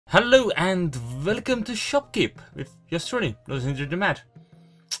Hello and welcome to Shopkeep with yours truly, Lord the Mad.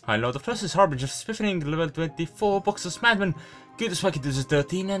 I know the first is Harbinger of Spiffing, level 24, Boxers Madman, good as Wacky is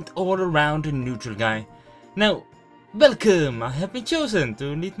 13, and all around a neutral guy. Now, welcome! I have been chosen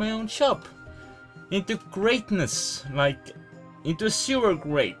to lead my own shop into greatness, like into a sewer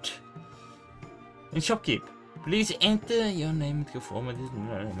grate in Shopkeep. Please enter your name to form I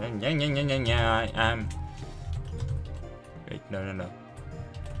am. Wait, no.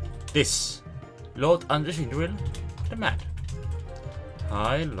 This Lord Indoril the Mad,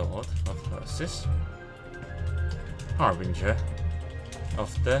 High Lord of Curses, Harbinger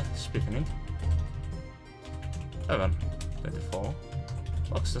of the Spiffing, level 24,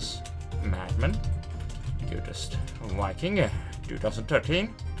 Boxers Madman, Goodest Viking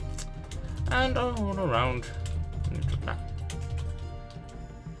 2013, and all around neutral guy.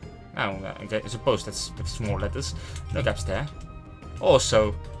 Oh, okay, I suppose that's with small letters, no gaps there.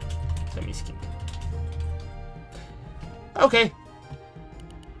 Also, semi-skin. Okay,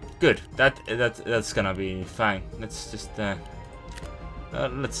 good. That's gonna be fine. Let's just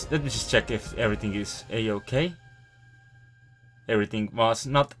let me just check if everything is a-okay. Everything was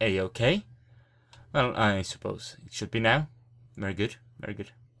not a-okay. Well, I suppose it should be now. Very good, very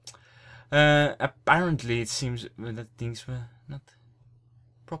good. Apparently, it seems that things were not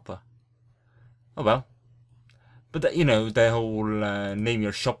proper. Oh well. But you know, the whole name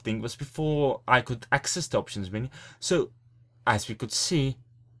your shop thing was before I could access the options menu. So, as we could see,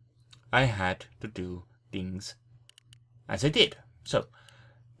 I had to do things as I did. So,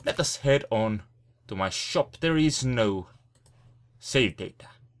 let us head on to my shop. There is no save data.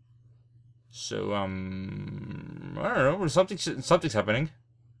 So, I don't know, something's happening.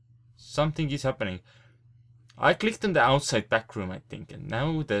 Something is happening. I clicked on the outside back room, I think, and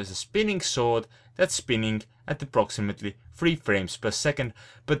now there's a spinning sword that's spinning at approximately 3 frames per second.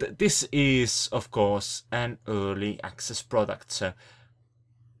 But this is, of course, an early access product, so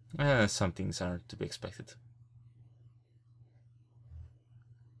some things are to be expected.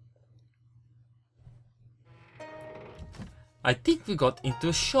 I think we got into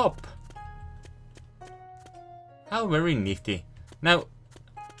a shop. How very nifty. Now,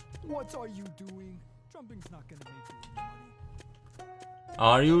 what are you doing? Jumping's not gonna make you any money.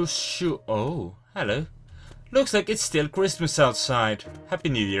 Are you sure? Oh, hello. Looks like it's still Christmas outside. Happy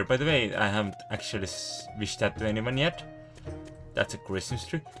New Year, by the way. I haven't actually wished that to anyone yet. That's a Christmas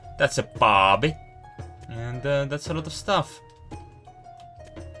tree. That's a Barbie. And that's a lot of stuff.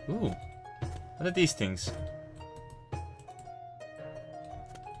 Ooh. What are these things?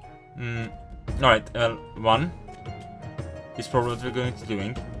 Alright, well, 1 is probably what we're going to be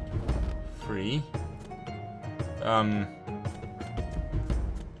doing. 3.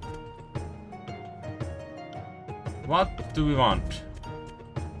 What do we want?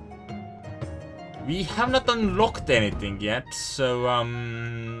 We have not unlocked anything yet, so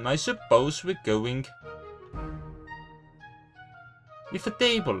I suppose we're going with a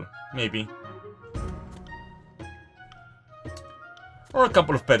table, maybe. Or a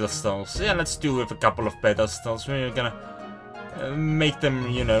couple of pedestals. Yeah, let's do with a couple of pedestals. We're gonna make them,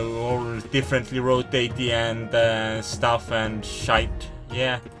 you know, all differently rotatey and stuff and shite.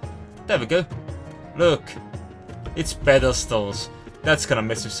 Yeah, there we go. Look, it's pedestals. That's gonna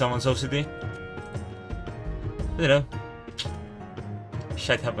mess with someone's OCD. You know,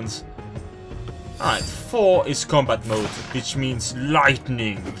 shite happens. Alright, 4 is combat mode, which means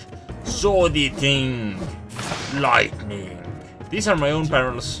lightning, sword eating, lightning. These are my own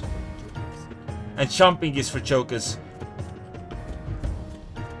barrels. And jumping is for jokers.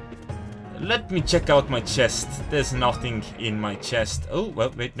 Let me check out my chest. There's nothing in my chest. Oh,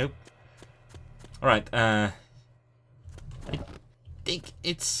 well, wait, nope. Alright, I think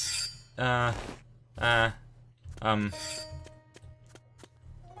it's... very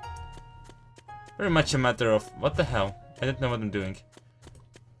much a matter of... What the hell? I don't know what I'm doing.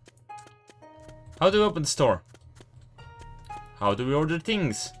 How do we open the store? How do we order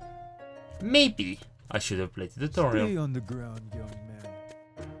things? Maybe I should have played the tutorial. Stay on the ground, young man.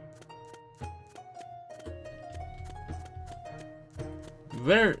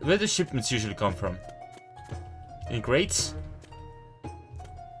 Where do shipments usually come from? In crates?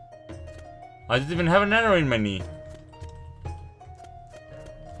 I didn't even have an arrow in my knee.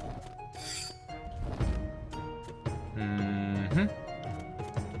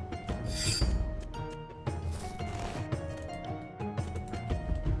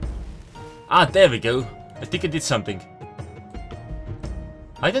 Ah, there we go. I think I did something.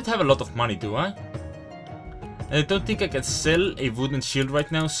 I don't have a lot of money, do I? I don't think I can sell a wooden shield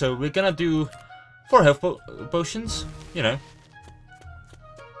right now, so we're gonna do 4 health potions, you know.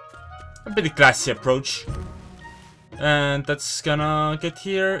 A pretty classy approach. And that's gonna get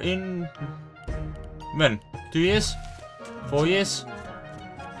here in... when? 2 years? 4 years?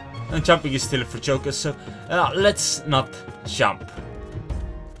 And jumping is still for jokers, so let's not jump.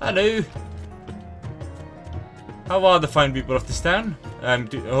 Hello! How are the fine people of this town? I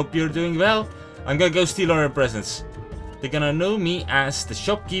hope you're doing well. I'm gonna go steal all your presents. They're gonna know me as the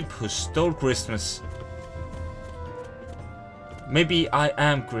shopkeep who stole Christmas. Maybe I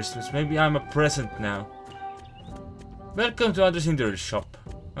am Christmas. Maybe I'm a present now. Welcome to Andor's Indoril shop.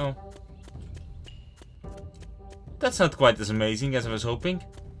 Oh. That's not quite as amazing as I was hoping.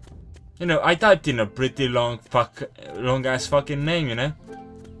 You know, I typed in a pretty long ass fucking name, you know?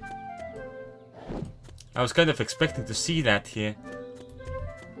 I was kind of expecting to see that here.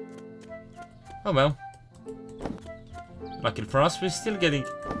 Oh well. Luckily for us, we're still getting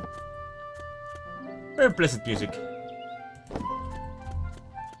very pleasant music.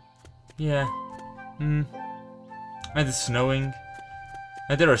 Yeah. And it's snowing.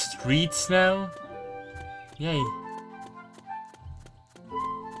 And there are streets now. Yay.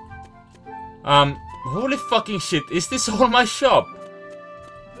 Holy fucking shit, is this all my shop?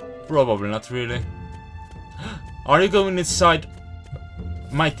 Probably not really. Are you going inside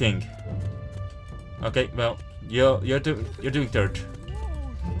my thing? Okay, well, you're doing dirt.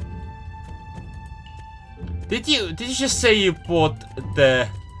 Did you just say you bought the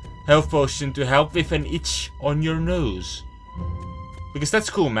health potion to help with an itch on your nose? Because that's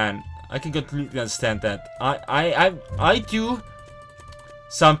cool, man. I can completely understand that. I do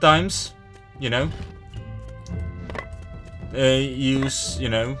sometimes, you know, use, you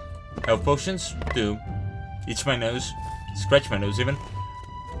know, health potions to itch my nose, scratch my nose even.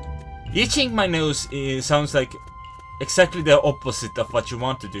 Itching my nose sounds like exactly the opposite of what you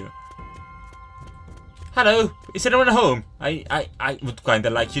want to do. Hello, is anyone at home? I would kinda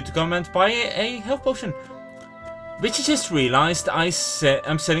like you to come and buy a health potion. Which I just realized I'm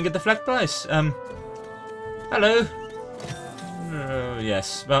selling at the flat price. Hello?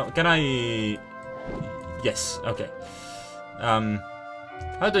 Yes, well, can I... Yes, okay.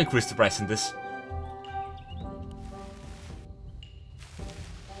 How do I increase the price in this?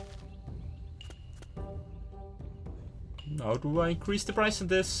 How do I increase the price in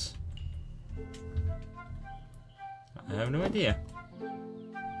this? I have no idea.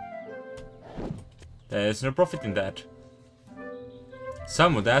 There's no profit in that.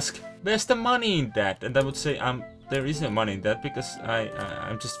 Some would ask, where's the money in that? And I would say, there is no money in that because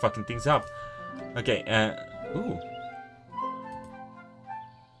I'm just fucking things up. Okay, ooh.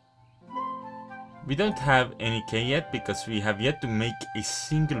 We don't have any K yet because we have yet to make a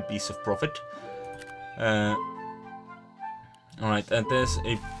single piece of profit. Alright, and there's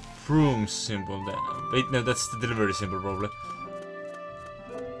a broom symbol there. Wait, no, that's the delivery symbol probably.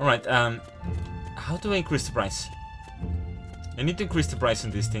 Alright, how do I increase the price? I need to increase the price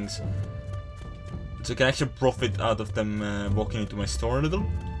on these things, so I can actually profit out of them walking into my store a little.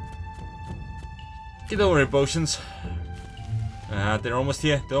 Get over here, potions. They're almost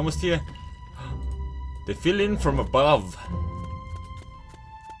here, they're almost here. They fill in from above.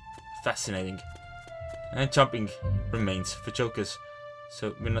 Fascinating. And jumping remains for jokers,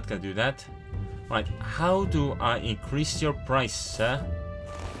 so we're not gonna do that. Right, how do I increase your price, sir?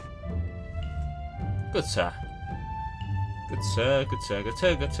 Good sir. Good sir, good sir, good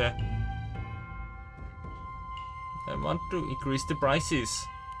sir, good sir. I want to increase the prices.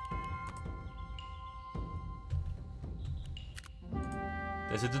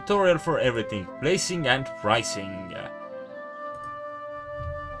 There's a tutorial for everything. Placing and pricing.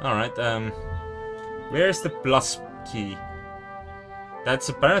 Alright, where's the plus key? That's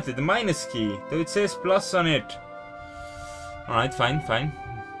apparently the minus key, though it says plus on it. Alright, fine, fine.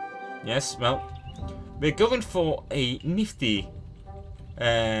 Yes, well, we're going for a nifty,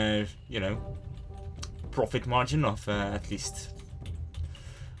 you know, profit margin of at least,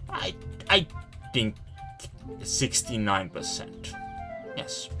 I think 69%.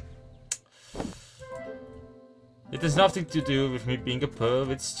 Yes. It has nothing to do with me being a perv,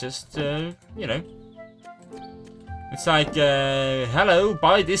 it's just, you know. It's like, hello,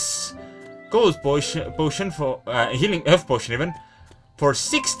 buy this gold potion for, healing health potion even, for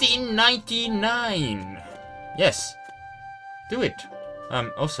 $16.99. Yes. Do it.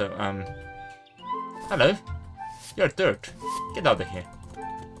 Also, hello. You're dirt. Get out of here.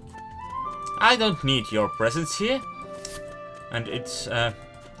 I don't need your presence here. And it's,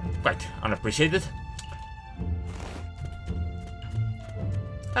 quite unappreciated.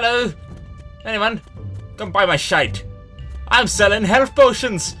 Hello? Anyone? Come buy my shite. I'm selling health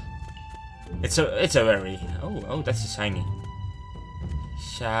potions. It's a very... Oh, that's a shiny.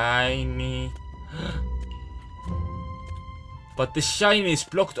 Shiny. But the shiny is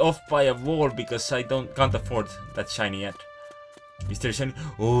blocked off by a wall because I can't afford that shiny yet. Is there shiny?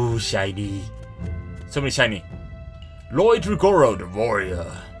 Oh, shiny. So many shiny. Lloyd Rigoro, the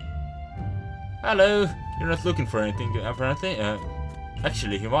warrior. Hello. You're not looking for anything, apparently.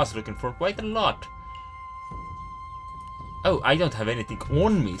 Actually, he was looking for quite a lot. Oh, I don't have anything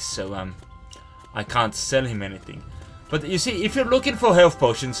on me, so I can't sell him anything. But you see, if you're looking for health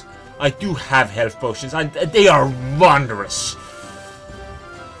potions, I do have health potions, and they are wondrous.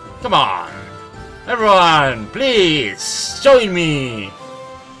 Come on, everyone, please join me.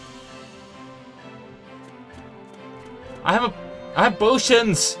 I have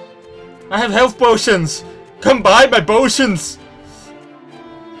potions. I have health potions. Come buy my potions.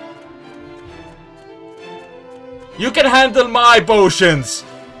 You can handle my potions.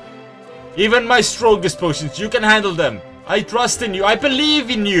 Even my strongest potions, you can handle them. I trust in you. I believe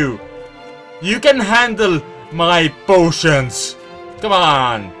in you. You can handle my potions. Come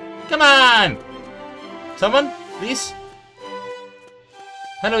on. Come on. Someone, please.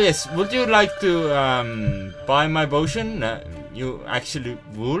 Hello, yes. Would you like to buy my potion? You actually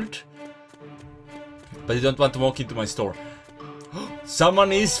would. But you don't want to walk into my store.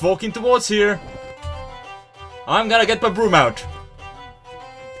 Someone is walking towards here. I'm gonna get my broom out.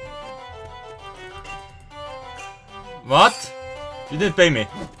 What? You didn't pay me.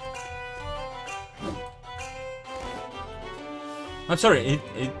 I'm sorry,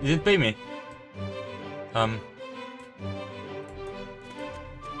 it didn't pay me.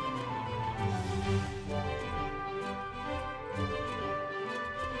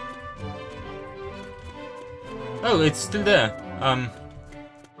 Oh, it's still there.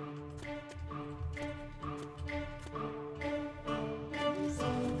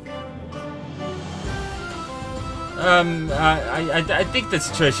 I think the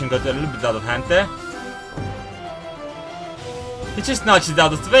situation got a little bit out of hand there. He just nudged it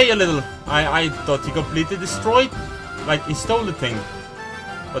out of the way a little. I thought he completely destroyed, like he stole the thing.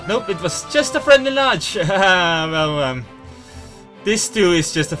 But nope, it was just a friendly nudge. Well, this too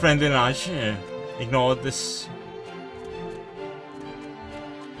is just a friendly nudge. Ignore this.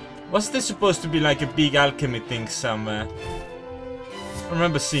 Was this supposed to be like a big alchemy thing somewhere? I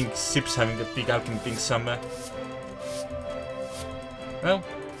remember seeing Sips having a big alchemy thing somewhere. Well,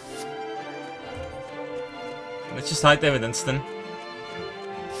 let's just hide evidence then.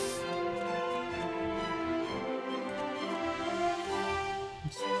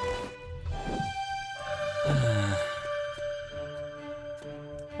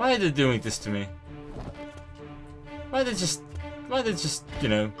 Why are they doing this to me? Why are they just, you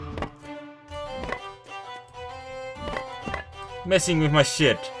know, messing with my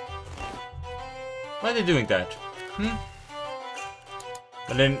shit? Why are they doing that?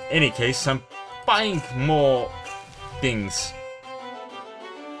 But in any case, I'm buying more things.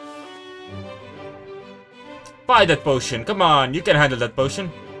 Buy that potion. Come on, you can handle that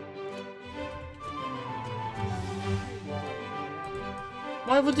potion.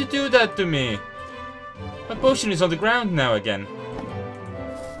 Why would you do that to me? My potion is on the ground now again.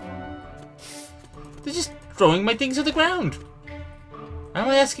 They're just throwing my things on the ground. Am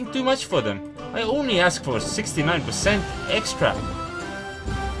I asking too much for them? I only ask for 69% extra.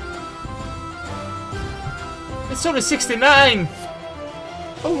 It's only 69!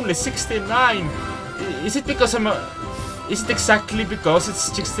 Only 69! Is it because I'm a... Is it exactly because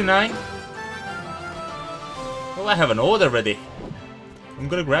it's 69? Oh, I have an order ready. I'm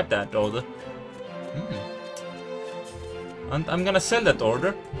gonna grab that order. And I'm gonna sell that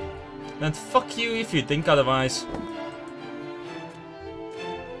order. And fuck you if you think otherwise.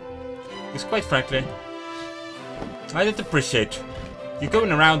 Because quite frankly, I don't appreciate you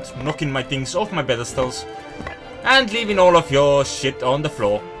going around knocking my things off my pedestals and leaving all of your shit on the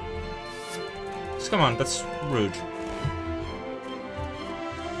floor. Just come on, that's rude.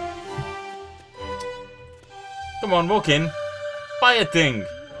 Come on, walk in. Buy a thing.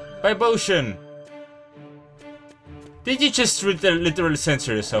 Buy a potion. Did you just literally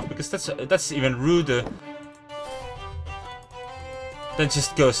censor yourself? Because that's even ruder than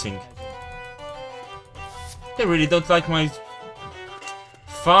just ghosting. They really don't like my...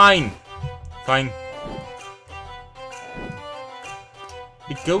 Fine. Fine.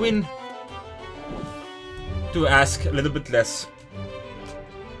 We go in to ask a little bit less.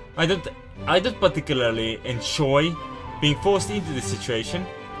 I don't particularly enjoy being forced into this situation,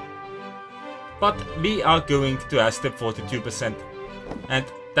 but we are going to ask them 42%, and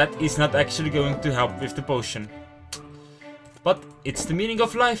that is not actually going to help with the potion. But it's the meaning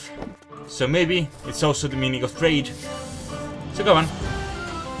of life, so maybe it's also the meaning of trade. So go on,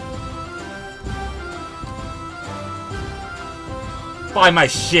 Buy my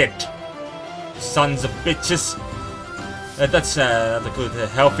shit! Sons of bitches! That's not a good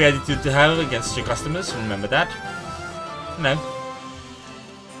healthy attitude to have against your customers, remember that? No.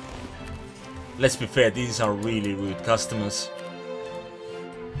 Let's be fair, these are really rude customers.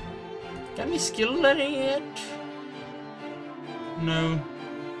 Can we skill any yet? No.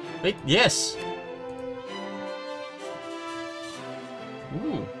 Wait, yes!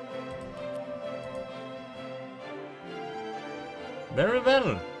 Ooh. Very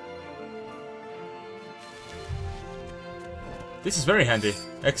well. This is very handy,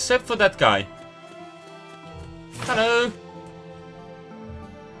 except for that guy. Hello!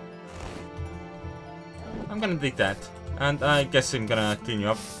 I'm gonna take that. And I guess I'm gonna clean you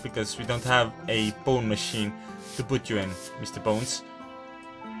up, because we don't have a bone machine to put you in, Mr. Bones.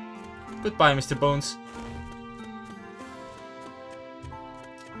 Goodbye, Mr. Bones.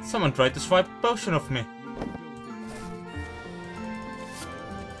 Someone tried to swipe a potion off me.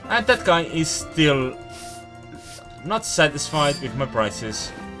 And that guy is still not satisfied with my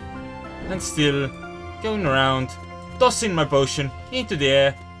prices. And still going around, tossing my potion into the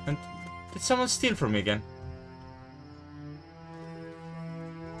air. And did someone steal from me again?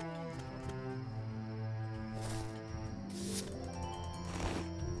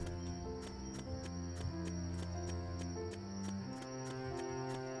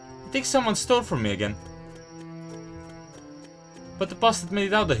 I think someone stole from me again. But the bastard made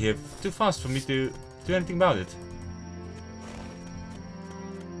it out of here too fast for me to do anything about it.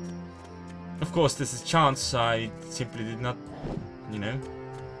 Of course, there's a chance I simply did not, you know,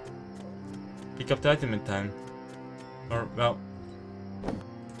 pick up the item in time. Or, well...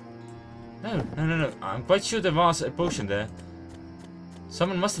 No. I'm quite sure there was a potion there.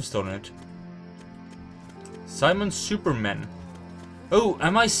 Someone must have stolen it. Simon Superman. Oh,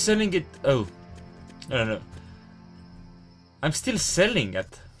 am I selling it? Oh. No. I'm still selling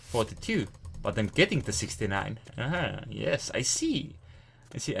at 42, but I'm getting the 69. Yes, I see.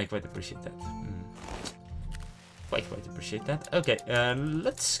 I quite appreciate that. Quite appreciate that. Okay,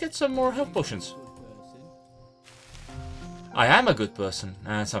 let's get some more health potions. I am a good person,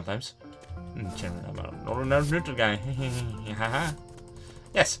 sometimes. Generally, I'm an ordinary neutral guy.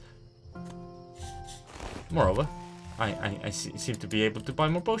 Yes. Moreover, I seem to be able to buy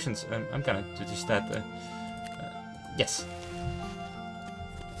more potions. I'm gonna do just that. Yes.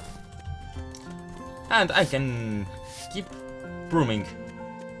 And I can keep brooming.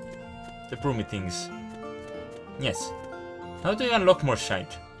 The broomy things. Yes. How do you unlock more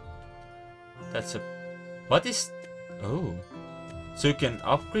shite? That's a... What is... Oh. So you can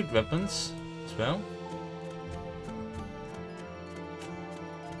upgrade weapons as well?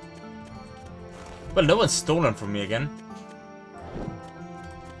 Well, no one's stolen from me again.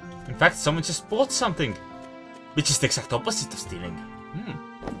 In fact, someone just bought something. Which is the exact opposite of stealing.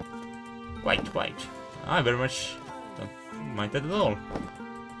 Quite. I very much don't mind that at all.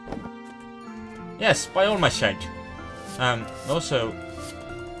 Yes, buy all my shite. Also...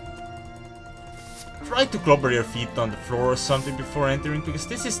 Try to clobber your feet on the floor or something before entering, because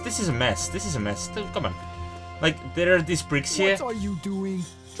this is a mess. This is a mess. Come on. Like, there are these bricks here. What are you doing?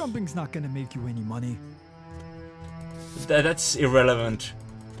 Jumping's not gonna make you any money. That's irrelevant.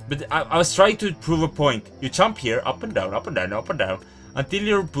 But I was trying to prove a point. You jump here, up and down, up and down, up and down, until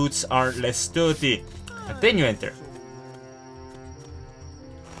your boots are less dirty. And then you enter.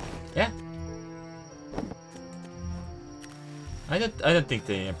 Yeah. I don't think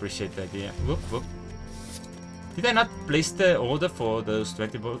they appreciate the idea. Whoop. Did I not place the order for those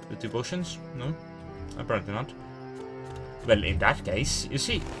 20 potions? No? Apparently not. Well, in that case, you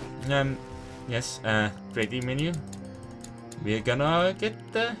see. Yes, trading menu. We're gonna get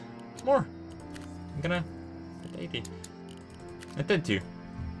more. I'm gonna get 80. And then 2.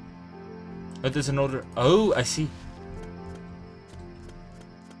 Oh, there's an order. Oh, I see.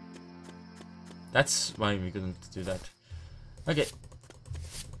 That's why we couldn't do that. Okay.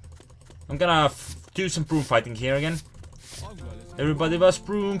 I'm gonna do some broom fighting here again. Everybody was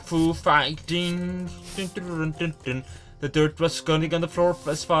broom foo fighting. The dirt was scudding on the floor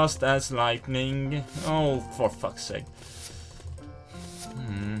as fast as lightning. Oh, for fuck's sake.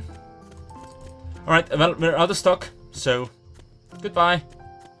 Alright, well, we're out of stock, so goodbye.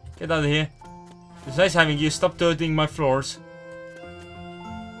 Get out of here. It's nice having you. Stop dirtying my floors.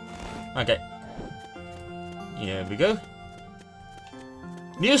 Okay. Here we go.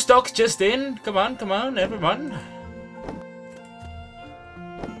 New stock just in. Come on, everyone.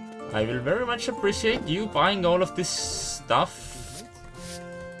 I will very much appreciate you buying all of this stuff.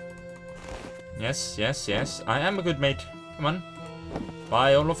 Yes. I am a good mate. Come on.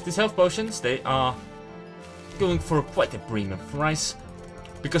 Buy all of these health potions. They are going for quite a premium price,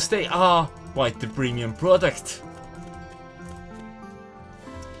 because they are quite the premium product.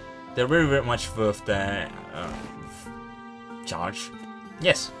 They're very, very much worth the charge.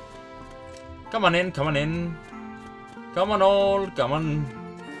 Yes. Come on in, come on in. Come on all, come on.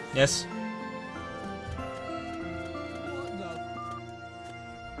 Yes.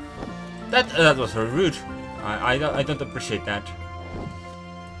 That was very rude. I don't appreciate that.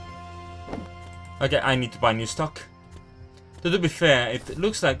 Okay, I need to buy new stock. To be fair, it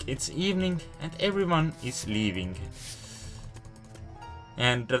looks like it's evening and everyone is leaving.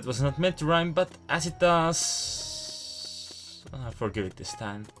 And that was not meant to rhyme, but as it does... I forgive it this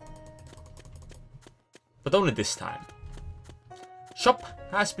time. But only this time. Shop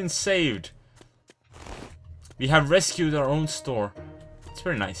has been saved. We have rescued our own store. It's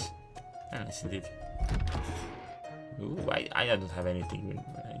very nice. Very nice indeed. Ooh, I don't have anything in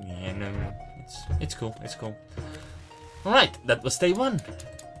here. No, it's cool. It's cool. Alright, that was day 1.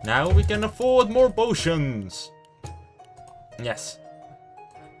 Now we can afford more potions. Yes.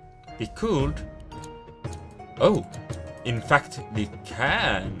 We could. Oh, in fact, we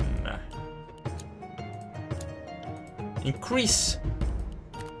can increase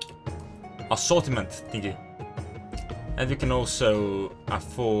assortment thingy. And we can also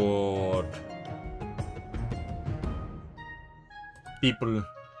afford people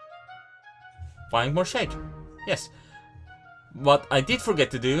buying more shade. Yes. What I did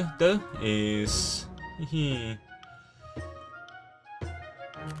forget to do, though, is...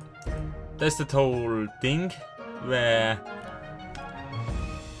 there's that whole thing where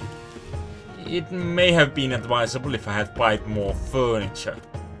it may have been advisable if I had bought more furniture.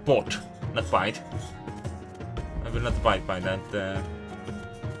 Bought, not buy. I will not abide by that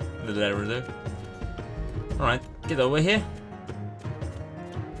little error though. Alright, get over here.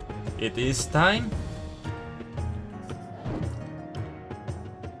 It is time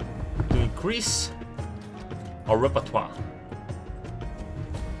to increase our repertoire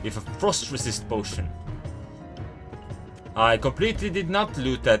with a frost resist potion. I completely did not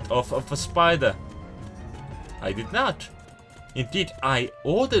loot that off of a spider. I did not. Indeed, I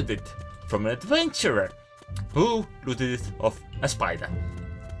ordered it from an adventurer who looted it off a spider.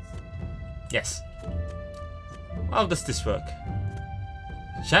 Yes. How does this work?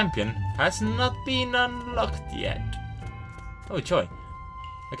 Champion has not been unlocked yet. Oh joy.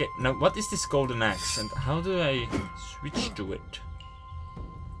 Okay, now what is this golden axe and how do I switch to it?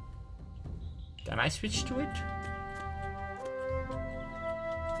 Can I switch to it?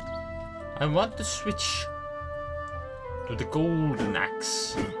 I want to switch to the golden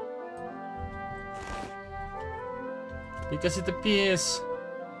axe. Because it appears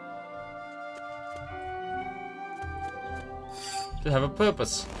to have a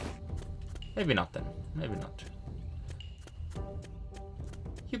purpose. Maybe not then. Maybe not.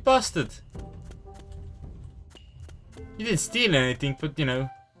 You bastard! You didn't steal anything, but you know.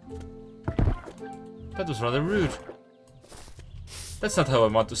 That was rather rude. That's not how I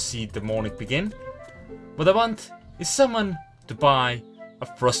want to see the morning begin. What I want is someone to buy a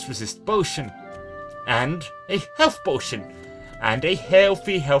frost resist potion. And a health potion. And a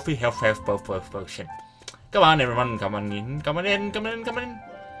healthy health potion. Come on everyone, come on in, come on in, come on in, come on in.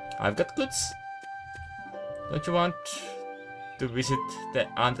 I've got goods. Don't you want to visit the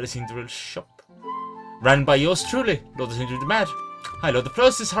Indoril shop? Ran by yours truly, Lord of the Mad. Hi Lord, the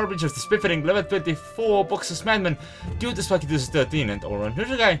closest harbinger of the Spiffering, level 24 boxes madman, due to Sparky 13 and all around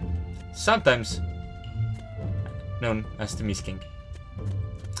neutral guy. Sometimes known as the Mist King.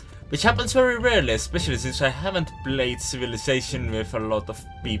 Which happens very rarely, especially since I haven't played Civilization with a lot of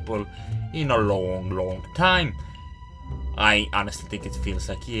people in a long time. I honestly think it feels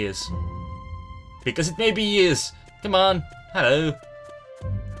like years. Because it may be years. Come on, hello.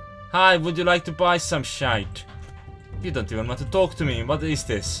 Hi, would you like to buy some shite? You don't even want to talk to me. What is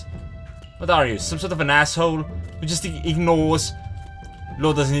this? What are you? Some sort of an asshole who just ignores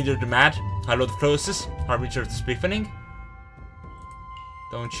Lord doesn't need the mad? Hi, Lord of Closes, Harbinger of the Spiffening.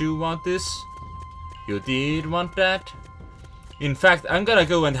 Don't you want this? You did want that? In fact, I'm gonna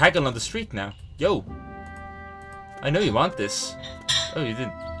go and haggle on the street now. Yo! I know you want this. Oh, you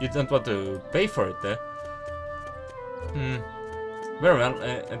didn't. You don't want to pay for it, there. Very well.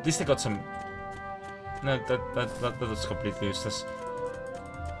 At least I got some. No, that was completely useless.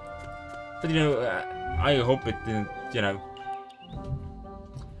 But you know, I hope it didn't, you know,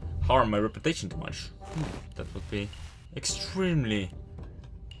 harm my reputation too much. That would be extremely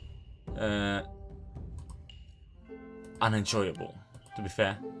unenjoyable, to be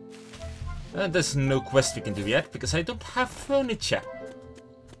fair. There's no quest we can do yet because I don't have furniture.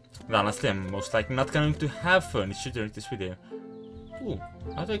 And honestly, I'm most likely not going to have furniture during this video. Ooh,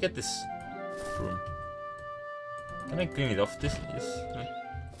 how do I get this broom? Can I clean it off this? Yes. Right.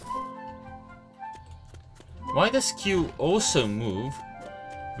 Why does Q also move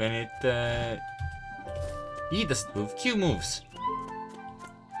when it... E doesn't move, Q moves.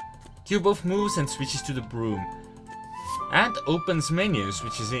 Q both moves and switches to the broom. And opens menus,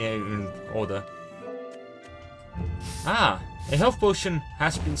 which is in order. Ah, a health potion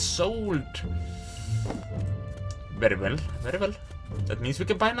has been sold. Very well, very well. That means we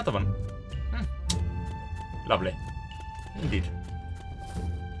can buy another one. Lovely. Indeed.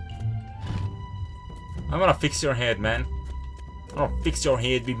 I wanna fix your head, man. I wanna fix your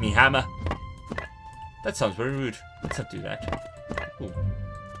head with me hammer. That sounds very rude. Let's not do that. Ooh.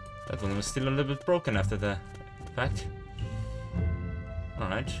 That one was still a little bit broken after the fact.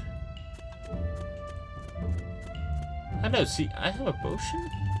 Alright. Hello, see, I have a potion?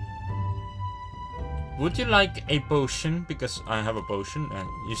 Would you like a potion? Because I have a potion and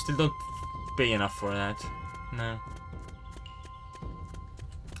you still don't pay enough for that. No.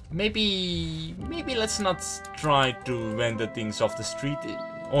 Maybe let's not try to vendor things off the street,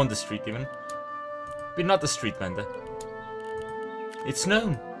 on the street even. We're not a street vendor. It's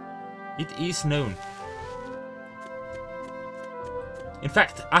known. It is known. In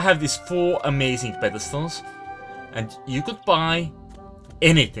fact, I have these 4 amazing pedestals, and you could buy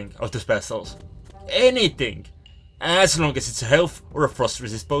anything of those pedestals. Anything! As long as it's a health or a frost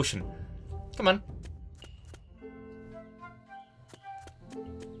resist potion. Come on.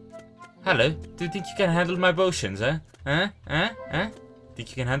 Hello, do you think you can handle my potions, eh? Think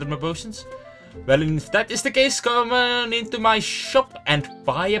you can handle my potions? Well, if that is the case, come on into my shop and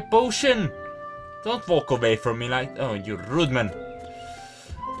buy a potion. Don't walk away from me like... Oh, you rude man.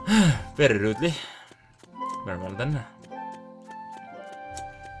 Very rudely. Very well then.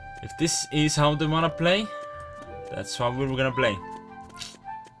 If this is how they wanna play, that's how we're gonna play.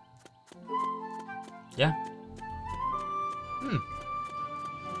 Yeah.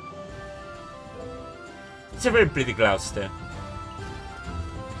 It's a very pretty clouds there.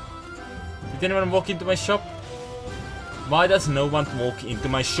 Did anyone walk into my shop? Why does no one walk into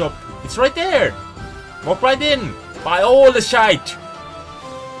my shop? It's right there! Walk right in! Buy all the shite!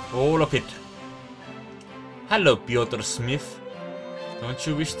 All of it. Hello, Piotr Smith. Don't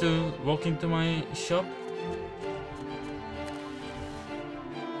you wish to walk into my shop?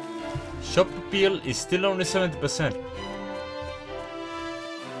 Shop appeal is still only 70%.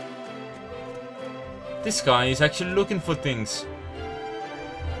 This guy is actually looking for things.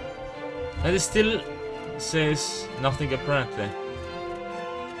 And it still says nothing apparently.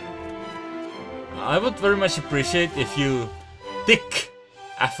 I would very much appreciate if you, Dick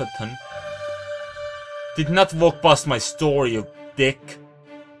Atherton, did not walk past my store, you dick.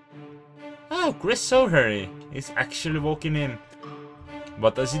 Oh, Chris O'Hare is actually walking in.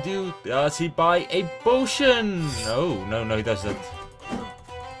 What does he do? Does he buy a potion? No, he doesn't.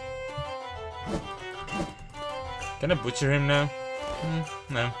 Can I butcher him now?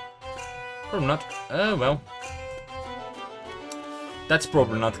 No. Probably not. Oh, well. That's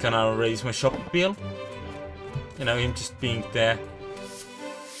probably not gonna raise my shop appeal. You know, him just being there.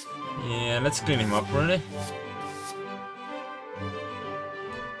 Yeah, let's clean him up, really.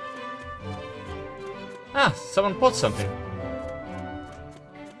 Ah, someone bought something.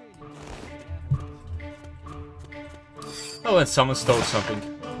 Oh, and someone stole something.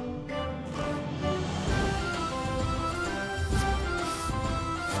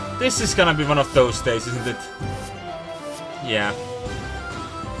 This is gonna be one of those days, isn't it? Yeah.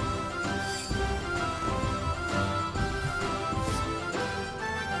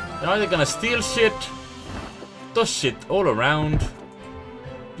 They're either gonna steal shit, toss shit all around,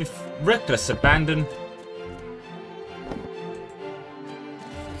 with reckless abandon.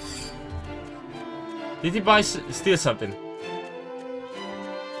 Did he steal something?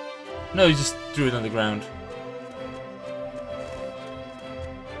 No, he just threw it on the ground.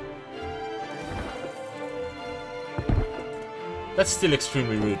 That's still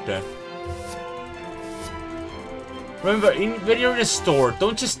extremely rude there. Remember, when you're in a store,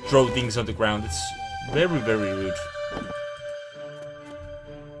 don't just throw things on the ground. It's very, very rude.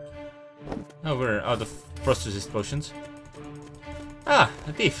 Oh, we're out of frost resist potions. Ah,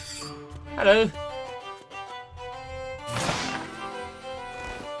 a thief. Hello.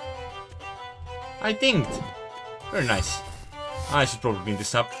 I dinged. Very nice. I should probably clean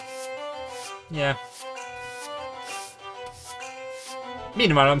this up. Yeah.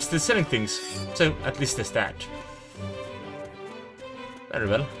 Meanwhile, I'm still selling things, so at least there's that. Very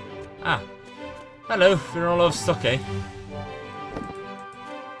well. Ah. Hello, we're all out of stock, eh?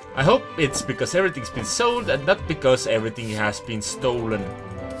 I hope it's because everything's been sold and not because everything has been stolen.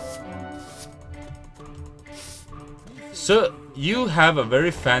 So, you have a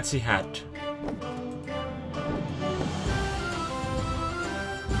very fancy hat.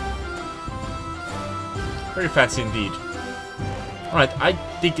 Very fancy indeed. Alright, I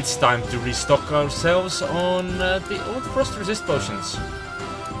think it's time to restock ourselves on the old frost resist potions.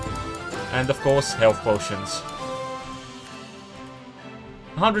 And of course, health potions.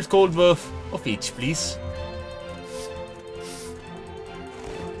 100 gold worth of each, please.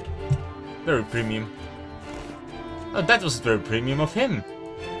 Very premium. Oh, that was very premium of him.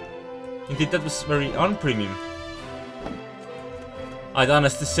 Indeed, that was very unpremium. I'd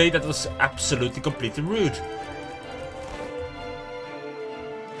honestly say that was absolutely completely rude.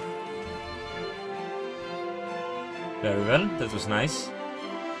 Very well, that was nice.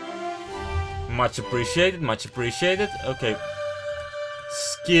 Much appreciated, much appreciated. Okay.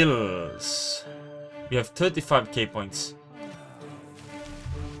 Skills. We have 35k points.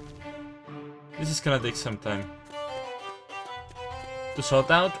 This is gonna take some time to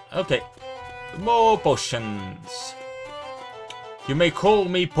sort out. Okay. More potions. You may call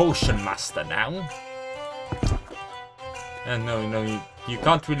me Potion Master now. And no, you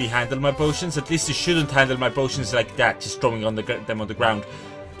can't really handle my potions. At least you shouldn't handle my potions like that, just throwing them on the ground.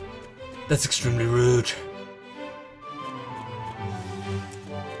 That's extremely rude.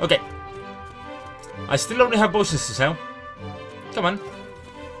 Okay. I still only have potions to sell. Come on.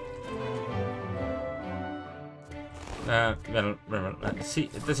 Well, see,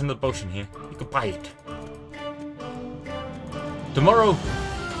 there's another potion here. You can buy it. Tomorrow,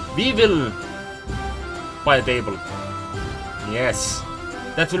 we will buy a table. Yes.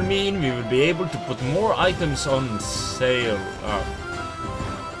 That will mean we will be able to put more items on sale. Oh.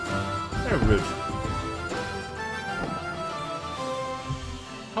 Very rude.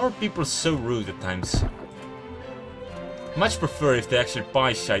 How are people so rude at times? Much prefer if they actually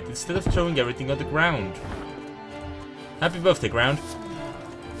buy shite instead of throwing everything on the ground. Happy birthday, ground.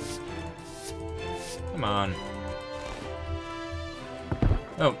 Come on.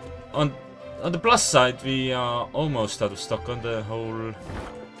 Oh, on the plus side, we are almost out of stock on the whole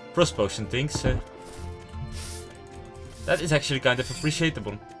frost potion thing, so that is actually kind of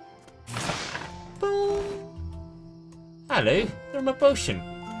appreciable. Boom! Hello, you're my potion.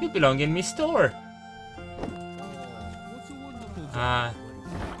 You belong in my store.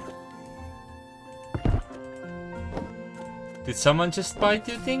 Did someone just buy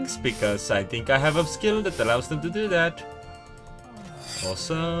 2 things? Because I think I have a skill that allows them to do that.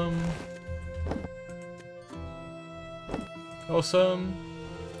 Awesome. Awesome.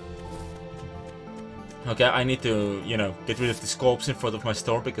 Okay, I need to, you know, get rid of the scopes in front of my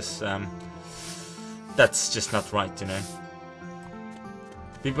store because that's just not right, you know.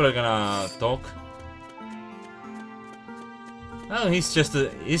 People are gonna talk. Oh, he's just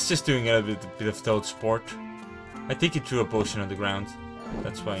doing a bit of toad sport. I think he threw a potion on the ground.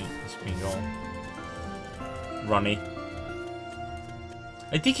 That's why he's being all runny.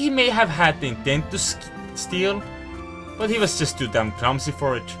 I think he may have had the intent to steal, but he was just too damn clumsy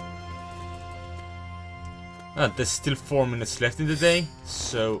for it. There's still 4 minutes left in the day,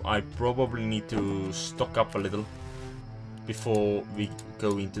 so I probably need to stock up a little before we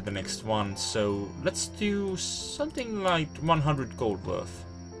go into the next one. So let's do something like 100 gold worth.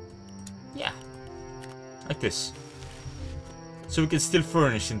 Yeah, like this. So we can still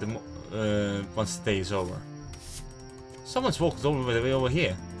furnish in the once the day is over. Someone's walked all the way over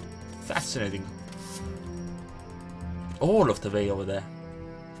here. Fascinating. All of the way over there.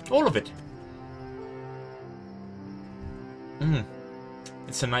 All of it.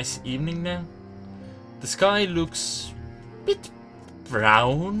 It's a nice evening now. The sky looks a bit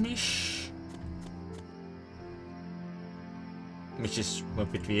brownish, which is a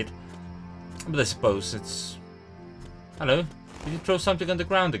bit weird. But I suppose it's... Hello? Did you throw something on the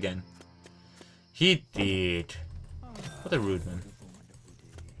ground again? He did. What a rude man.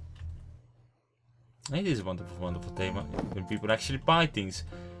 It is a wonderful, wonderful day when people actually buy things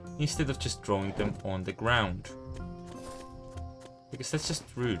instead of just throwing them on the ground. Because that's just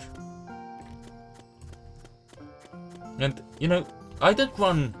rude. And, you know, I don't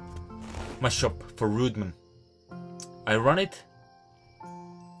run my shop for rude men. I run it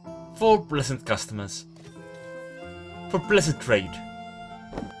for pleasant customers. For pleasant trade.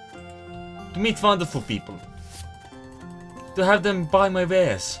 To meet wonderful people. To have them buy my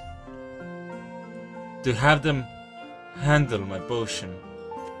wares. To have them handle my potion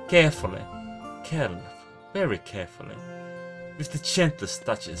carefully. Very carefully. With the gentlest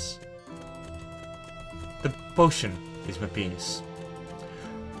touches. The potion is my penis.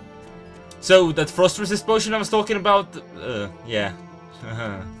 So, that frost resist potion I was talking about, yeah.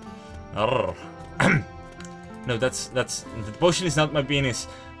 Arrgh. No, the potion is not my penis.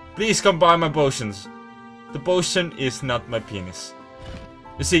 Please come buy my potions. The potion is not my penis.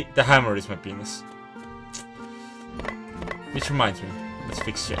 You see, the hammer is my penis. Which reminds me, let's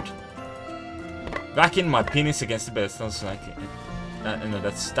fix shit. Back in my penis against the pedestals, like, no,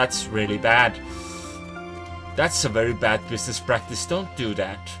 that's really bad. That's a very bad business practice. Don't do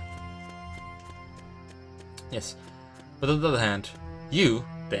that. Yes, but on the other hand, you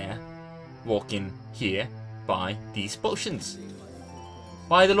there, walk in here, buy these potions.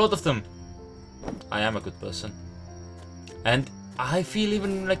 Buy the lot of them. I am a good person, and I feel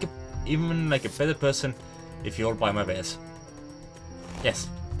even like a better person if you all buy my wares. Yes,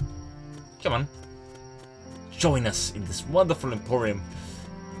 come on, join us in this wonderful emporium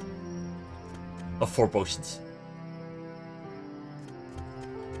of 4 potions.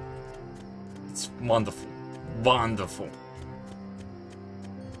 It's wonderful, wonderful.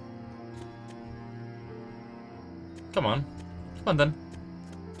 Come on then.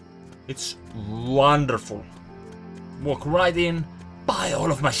 It's wonderful. Walk right in, buy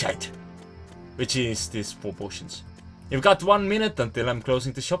all of my shit. Which is these 4 potions. You've got 1 minute until I'm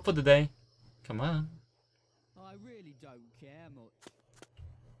closing the shop for the day. Come on. I really don't care much.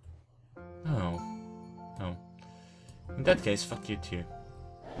 Oh. Oh. In that case, fuck you too.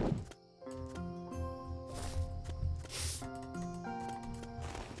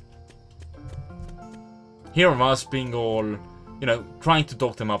 Here I was being all, you know, trying to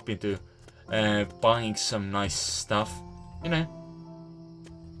talk them up into buying some nice stuff, you know.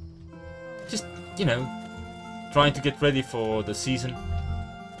 Just, you know, trying to get ready for the season.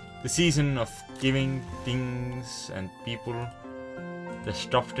 The season of giving things and people the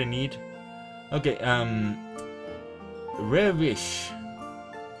stuff they need. Okay, rare wish.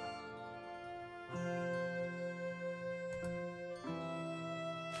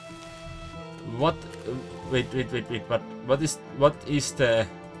 What? Wait. What is the?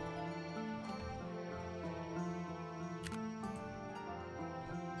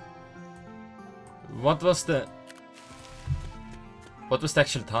 What was the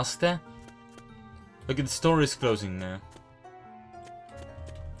actual task there? Okay, the store is closing now.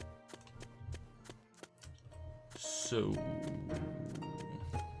 So.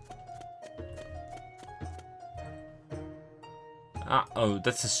 Oh,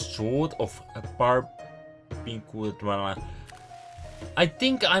 that's a sword of a barbecue. Well, I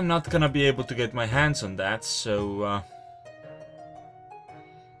think I'm not gonna be able to get my hands on that, so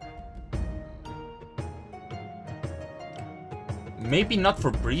maybe not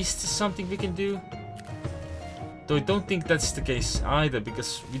for priests is something we can do. Though I don't think that's the case either,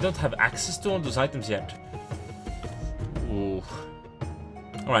 because we don't have access to all those items yet. Ooh.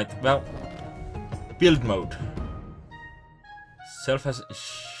 Alright, well, build mode. Shelf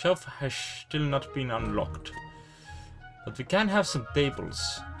has still not been unlocked. But we can have some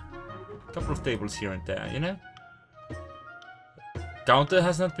tables. A couple of tables here and there, you know? Counter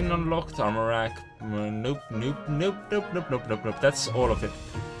has not been unlocked. Armor rack. Nope. That's all of it.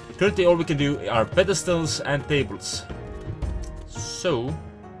 Currently all we can do are pedestals and tables. So,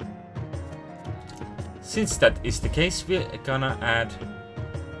 since that is the case, we're gonna add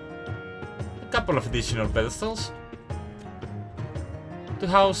a couple of additional pedestals to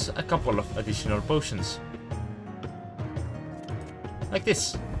house a couple of additional potions. Like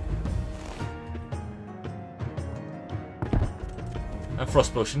this. A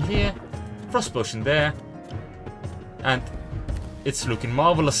frost potion here, frost potion there, and it's looking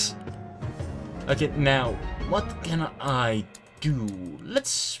marvelous. Okay, now, what can I do?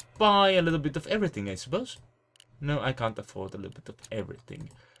 Let's buy a little bit of everything, I suppose. No, I can't afford a little bit of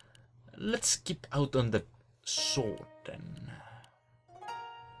everything. Let's skip out on the sword then.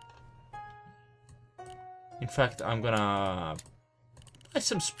 In fact, I'm gonna buy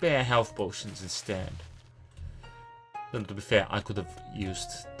some spare health potions instead. Though, to be fair, I could have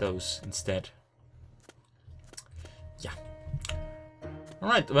used those instead. Yeah.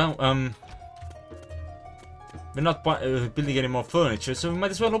 Alright, well, we're not building any more furniture, so we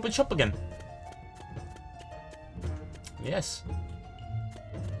might as well open shop again. Yes.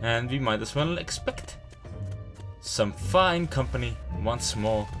 And we might as well expect some fine company once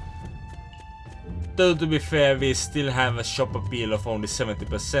more. Though, to be fair, we still have a shop appeal of only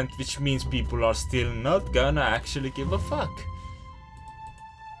 70%, which means people are still not gonna actually give a fuck.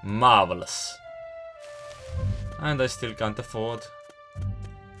 Marvelous. And I still can't afford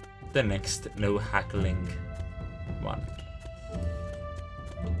the next no haggling one.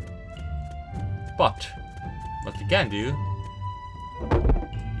 But what we can do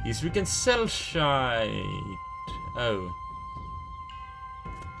is we can sell shite. Oh.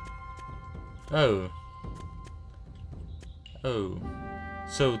 Oh. Oh.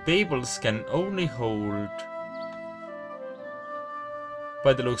 So tables can only hold,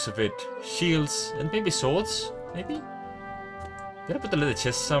 by the looks of it, shields and maybe swords, maybe? Did I put a little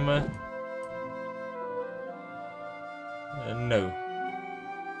chest somewhere? No.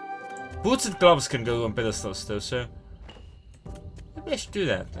 Boots and gloves can go on pedestals though, so maybe I should do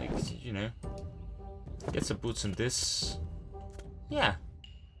that. Like, you know, get some boots on this. Yeah.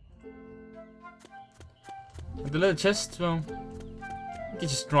 And the little chest, well, I can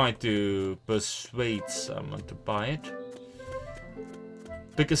just try to persuade someone to buy it.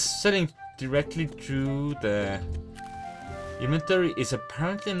 Because selling directly through the inventory is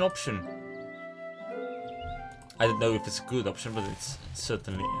apparently an option. I don't know if it's a good option, but it's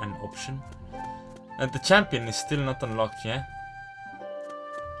certainly an option. And the champion is still not unlocked, yeah?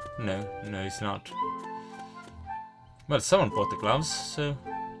 No, it's not. Well, someone bought the gloves, so...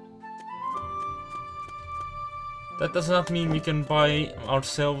 That does not mean we can buy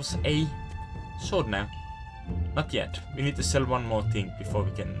ourselves a sword now. Not yet. We need to sell one more thing before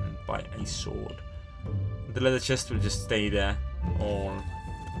we can buy a sword. The leather chest will just stay there, all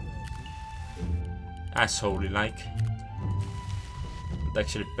assholey like, and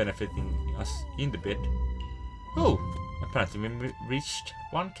actually benefiting us in the bit. Oh, apparently we reached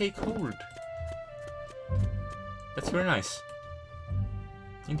 1k gold. That's very nice.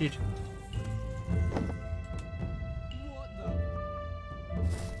 Indeed.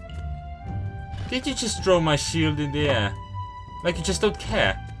 Did you just throw my shield in the air? Like you just don't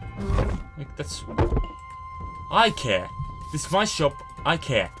care? Like that's... I care. This is my shop, I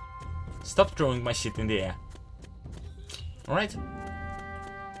care. Stop throwing my shit in the air. Alright?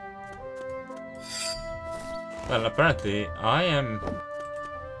 Well, apparently I am...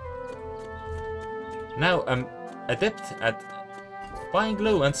 now I'm adept at buying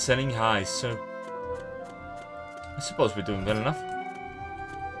low and selling high, so... I suppose we're doing well enough.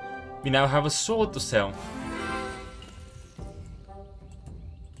 We now have a sword to sell.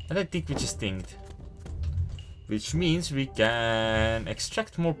 And I think we just dinged. Which means we can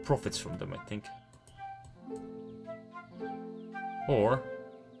extract more profits from them, I think. Or...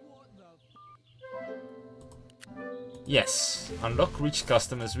 yes, unlock rich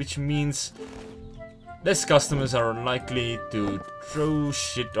customers, which means less customers are likely to throw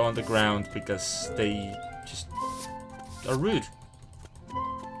shit on the ground because they just are rude.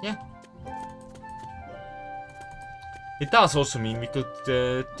 Yeah. It does also mean we could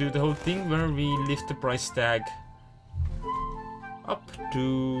do the whole thing where we lift the price tag up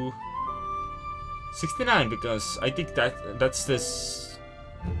to 69, because I think that's this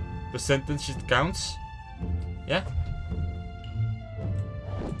percentage it counts. Yeah.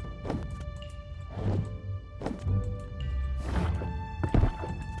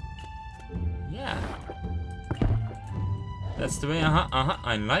 Yeah. That's the way.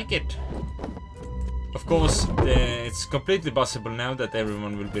 I like it. Of course, it's completely possible now that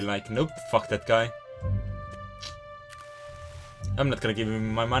everyone will be like, nope, fuck that guy. I'm not gonna give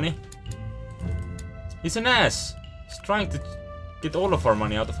him my money. He's an ass. He's trying to get all of our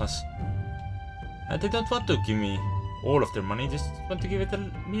money out of us. And they don't want to give me all of their money, just want to give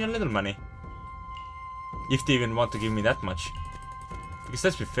me a little money. If they even want to give me that much. Because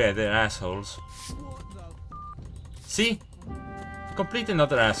let's be fair, they're assholes. See? Complete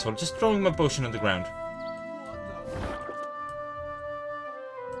another asshole, just throwing my potion on the ground.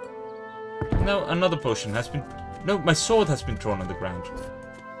 No, another potion has been... no, my sword has been thrown on the ground.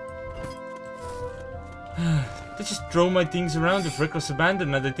 They just throw my things around with reckless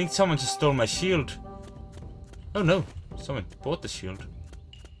abandon, and I think someone just stole my shield. Oh no, someone bought the shield.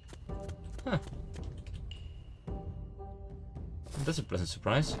 Huh. That's a pleasant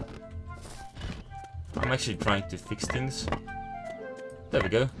surprise. I'm actually trying to fix things. There we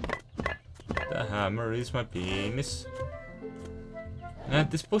go. The hammer is my penis. And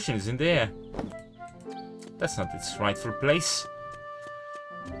this potion is in the air. That's not its rightful place.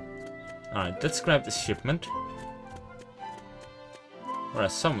 Alright, let's grab this shipment. Or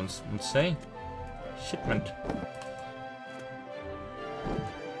as someone would say, shipment.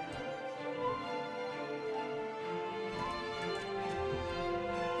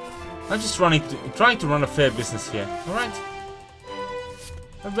 I'm just trying to run a fair business here, alright?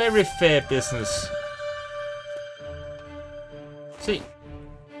 A very fair business. See,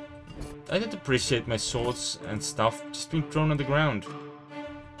 I don't appreciate my swords and stuff just being thrown on the ground.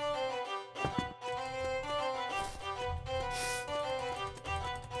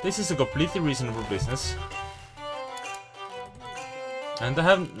 This is a completely reasonable business. And I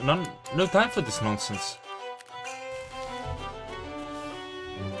have no time for this nonsense.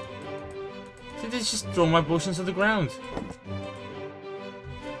 Did they just throw my potions on the ground?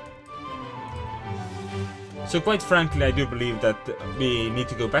 So quite frankly, I do believe that we need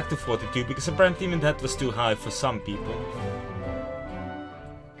to go back to 42, because apparently even that was too high for some people.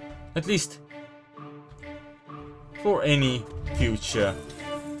 At least for any future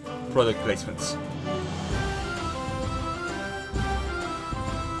product placements.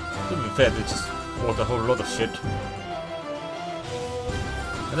 To be fair, they just bought a whole lot of shit.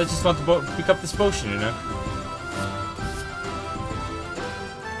 And I just want to pick up this potion, you know?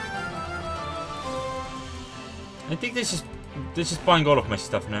 I think they're just buying all of my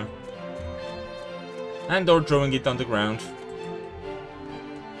stuff now. And or throwing it on the ground.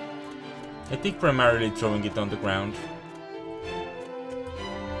 I think primarily throwing it on the ground.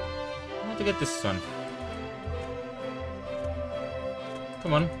 I want to get this one.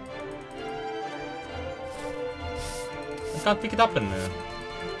 Come on. I can't pick it up in there.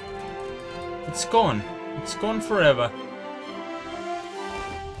 It's gone. It's gone forever.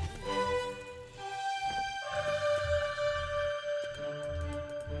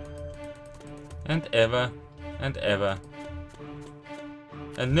 And ever. And ever.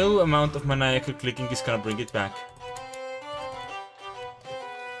 And no amount of maniacal clicking is gonna bring it back.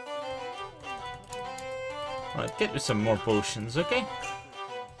 Alright, get me some more potions, okay?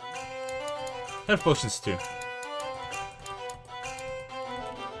 Health potions too.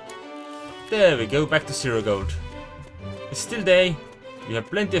 There we go, back to 0 gold. It's still day, we have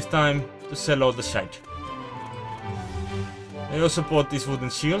plenty of time to sell all the shite. I also bought these wooden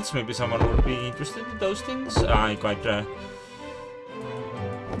shields, maybe someone would be interested in those things. I quite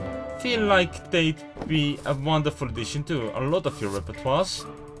feel like they'd be a wonderful addition to a lot of your repertoires.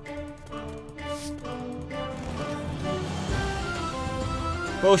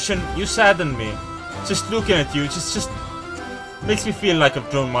 Potion, you sadden me. Just looking at you, just makes me feel like I've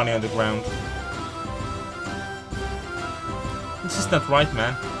thrown money on the ground. It's just not right,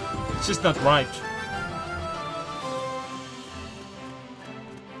 man. It's just not right.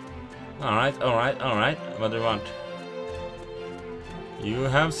 Alright, alright, alright. What do you want? You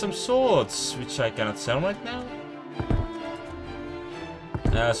have some swords, which I cannot sell right now.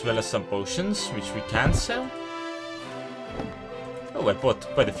 As well as some potions, which we can sell. Oh, I bought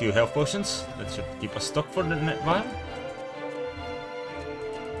quite a few health potions. That should keep us stocked for the while.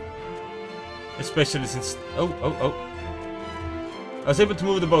 Especially since... Oh. I was able to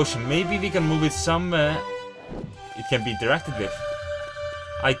move the potion. Maybe we can move it somewhere it can be interacted with.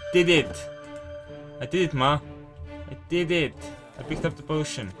 I did it! I did it, Ma. I did it! I picked up the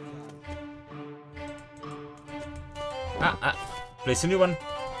potion. Place a new one.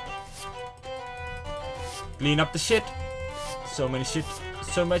 Clean up the shit. So many shit.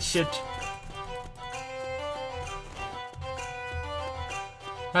 So much shit.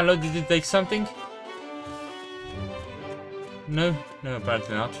 Hello, did you take something? No, no,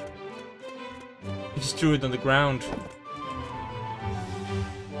 apparently not. He just threw it on the ground.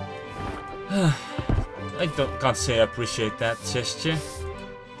 I can't say I appreciate that gesture.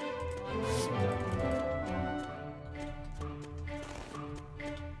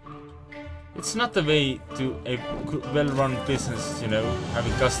 It's not the way to a well-run business, you know,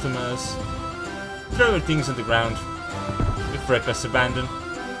 having customers throw things on the ground with reckless abandon.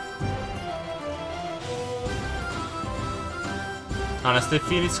 Honestly, I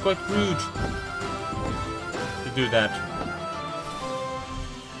feel it's quite rude to do that.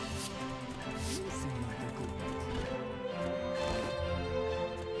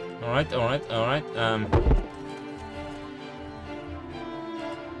 Alright.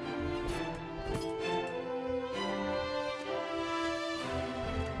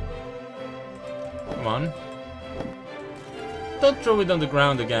 Come on. Don't throw it on the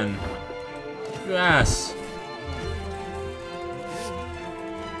ground again. You ass.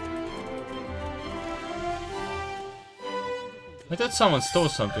 I thought someone stole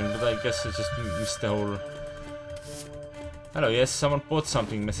something, but I guess I just missed the whole... Hello, yes, someone bought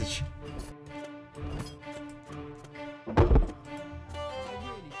something message.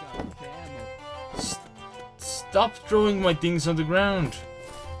 Stop throwing my things on the ground.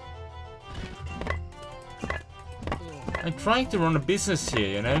 I'm trying to run a business here,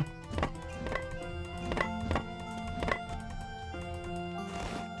 you know?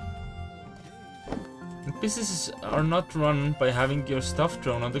 And businesses are not run by having your stuff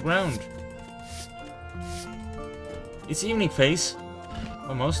thrown on the ground. It's evening phase,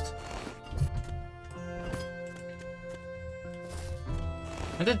 almost.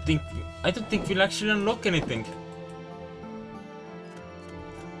 I don't think we'll actually unlock anything.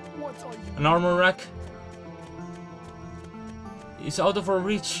 What are you? An armor rack is out of our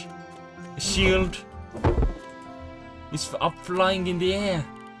reach. A shield is up flying in the air.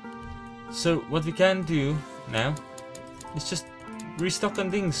 So what we can do now is just restock on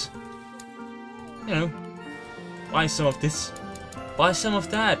things. You know, buy some of this, buy some of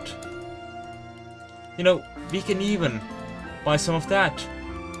that. You know, we can even buy some of that.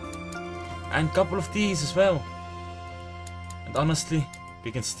 And a couple of these as well. And honestly,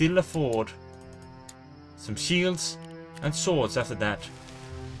 we can still afford some shields and swords after that.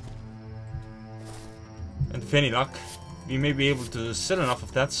 And with any luck, we may be able to sell enough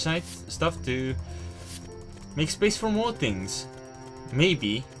of that stuff to make space for more things.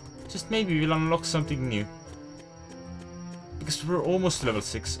 Maybe, just maybe we'll unlock something new. Because we're almost level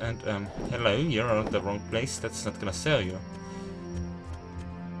 6 and hello, you're at the wrong place, that's not gonna sell you.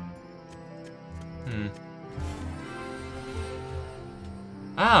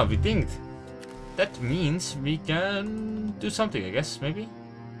 Ah, we dinged. That means we can do something, I guess, maybe?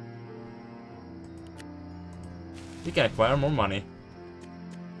 We can acquire more money.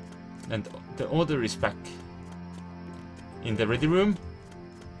 And the order is back. In the ready room?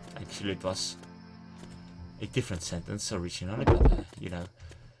 Actually, it was a different sentence originally, but, you know.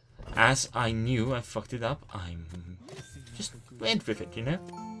 As I knew I fucked it up, I just went with it, you know?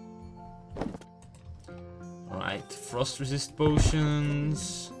 Alright, frost resist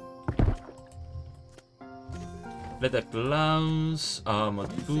potions. Leather gloves,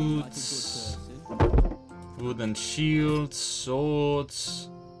 armored boots, wooden shields, swords,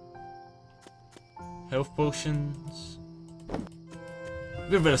 health potions.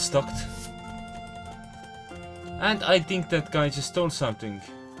 We're well stocked. And I think that guy just stole something.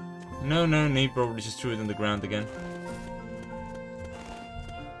 No, he probably just threw it on the ground again.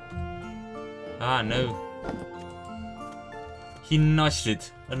 Ah, no. He nudged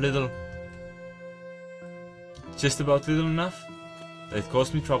it a little. Just about little enough that it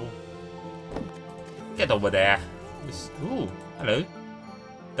caused me trouble. Get over there. Ooh, hello.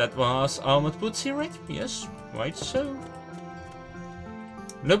 That was armored boots here, right? Yes, right so.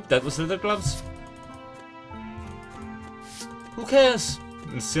 Nope, that was leather gloves. Who cares?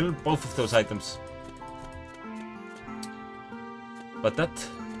 And still both of those items. But that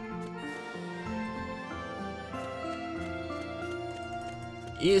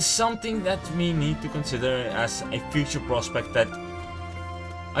is something that we need to consider as a future prospect, that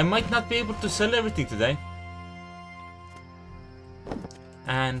I might not be able to sell everything today.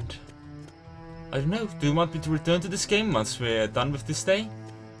 And I don't know, do you want me to return to this game once we're done with this day?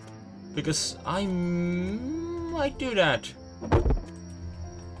 Because I might do that.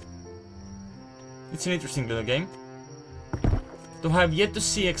 It's an interesting little game. Though I have yet to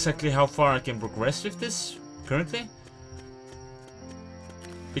see exactly how far I can progress with this currently.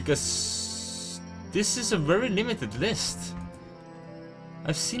 Because this is a very limited list.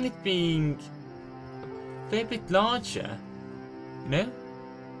 I've seen it being a fair bit larger, you know?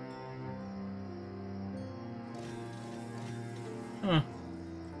 Huh.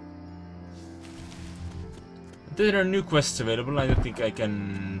 There are new quests available. I don't think I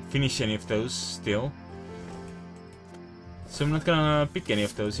can finish any of those still. So I'm not gonna pick any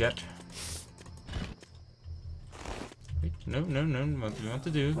of those yet. Wait, no. What we want to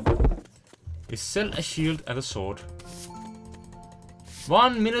do is sell a shield and a sword.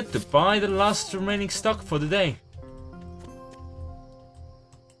 1 minute to buy the last remaining stock for the day.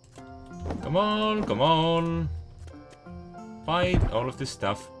 Come on. Buy all of this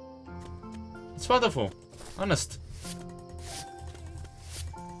stuff. It's wonderful. Honest.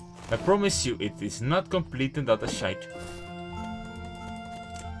 I promise you it is not complete and utter shite.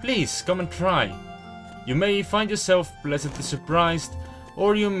 Please, come and try. You may find yourself pleasantly surprised,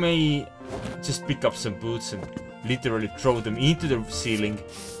 or you may just pick up some boots and literally throw them into the ceiling.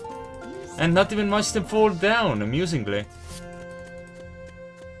 And not even watch them fall down, amusingly.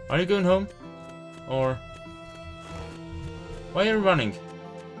 Are you going home? Or why are you running?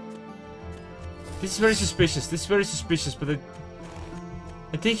 This is very suspicious, but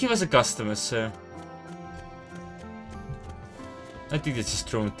I think he was a customer, so I think they're just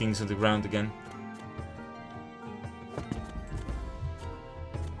throwing things on the ground again.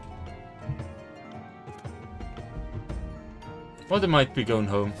 Or they might be going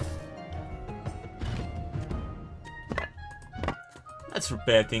home. Let's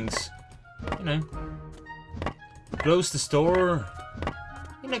repair things, you know. Close the store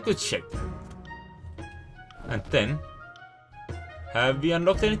in a good shape. And then, have we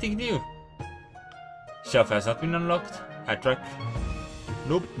unlocked anything new? Shelf has not been unlocked. Hat rack.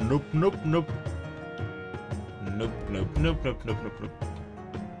 Nope.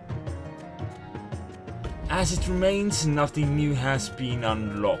 As it remains, nothing new has been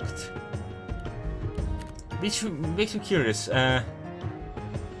unlocked. Which makes me curious.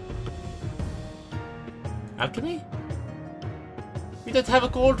 Alchemy? We don't have a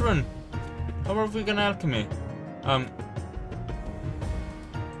cauldron. How are we gonna alchemy? I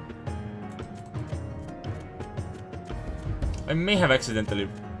may have accidentally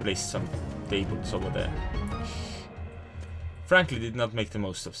placed some tables over there. Frankly, did not make the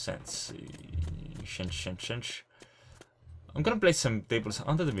most of sense. I'm gonna place some tables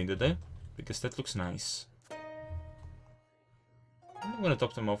under the window though, because that looks nice. I'm gonna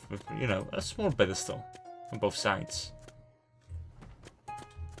top them off with, you know, a small pedestal on both sides.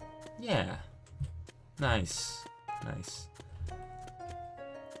 Yeah. Nice. Nice.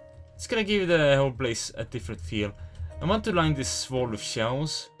 It's gonna give the whole place a different feel. I want to line this wall with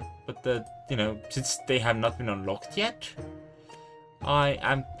shelves, but you know, since they have not been unlocked yet, I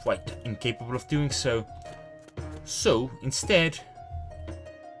am quite incapable of doing so. So, instead,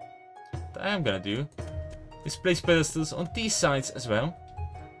 what I am gonna do is place pedestals on these sides as well.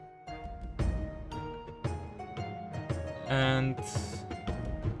 And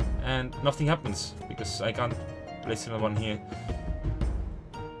nothing happens, because I can't place another one here.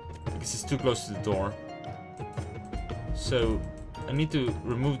 Because it's too close to the door. So, I need to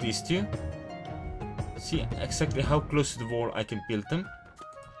remove these two. See exactly how close to the wall I can build them.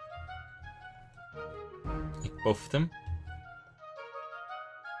 Like both of them.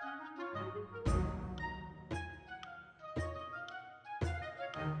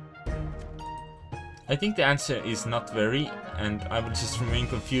 I think the answer is not very, and I will just remain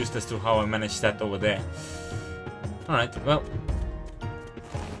confused as to how I managed that over there. Alright, well.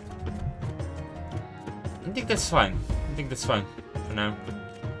 I think that's fine. I think that's fine for now.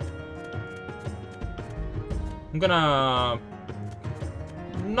 I'm gonna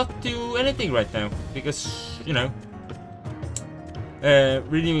not do anything right now, because, you know,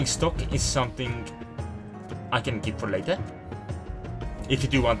 renewing stock is something I can keep for later. If you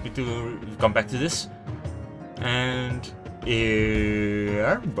do want me to come back to this. And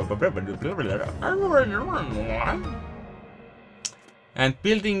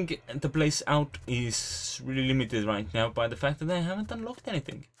building the place out is really limited right now by the fact that I haven't unlocked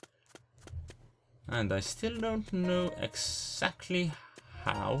anything. And I still don't know exactly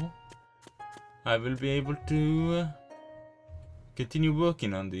how I will be able to continue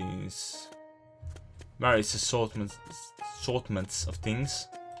working on these various assortments of things.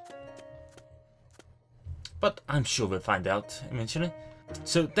 But I'm sure we'll find out eventually.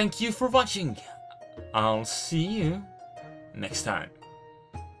 So thank you for watching. I'll see you next time.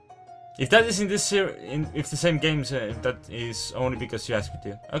 If that is in this series, if the same games, that is only because you asked me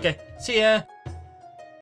to. Okay, see ya!